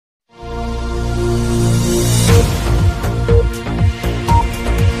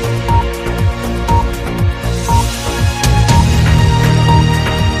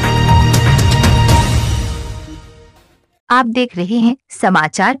आप देख रहे हैं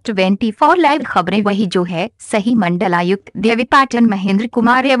समाचार 24 लाइव खबरें। वही जो है सही। मंडलायुक्त देवीपाटन महेंद्र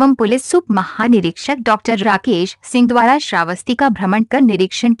कुमार एवं पुलिस उप महानिरीक्षक डॉक्टर राकेश सिंह द्वारा श्रावस्ती का भ्रमण कर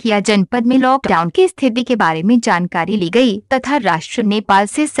निरीक्षण किया। जनपद में लॉकडाउन की स्थिति के बारे में जानकारी ली गई तथा राष्ट्र नेपाल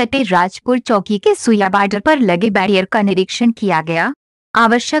से सटे राजपुर चौकी के सुया बॉर्डर पर लगे बैरियर का निरीक्षण किया गया।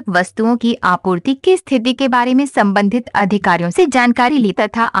 आवश्यक वस्तुओं की आपूर्ति की स्थिति के बारे में संबंधित अधिकारियों से जानकारी ली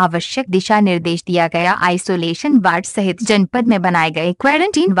तथा आवश्यक दिशा निर्देश दिया गया। आइसोलेशन वार्ड सहित जनपद में बनाए गए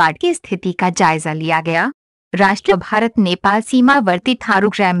क्वारंटीन वार्ड की स्थिति का जायजा लिया गया। राष्ट्र भारत नेपाल सीमावर्ती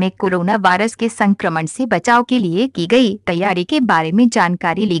थारूग्राम में कोरोना वायरस के संक्रमण से बचाव के लिए की गई तैयारी के बारे में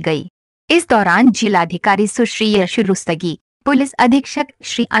जानकारी ली गई। इस दौरान जिलाधिकारी सुश्री यश रुस्तगी, पुलिस अधीक्षक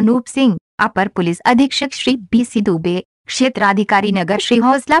श्री अनूप सिंह, अपर पुलिस अधीक्षक श्री BC दुबे, क्षेत्राधिकारी नगर श्री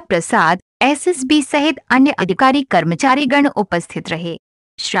हौसला प्रसाद, SSB सहित अन्य अधिकारी कर्मचारीगण उपस्थित रहे।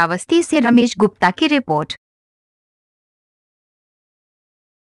 श्रावस्ती से रमेश गुप्ता की रिपोर्ट।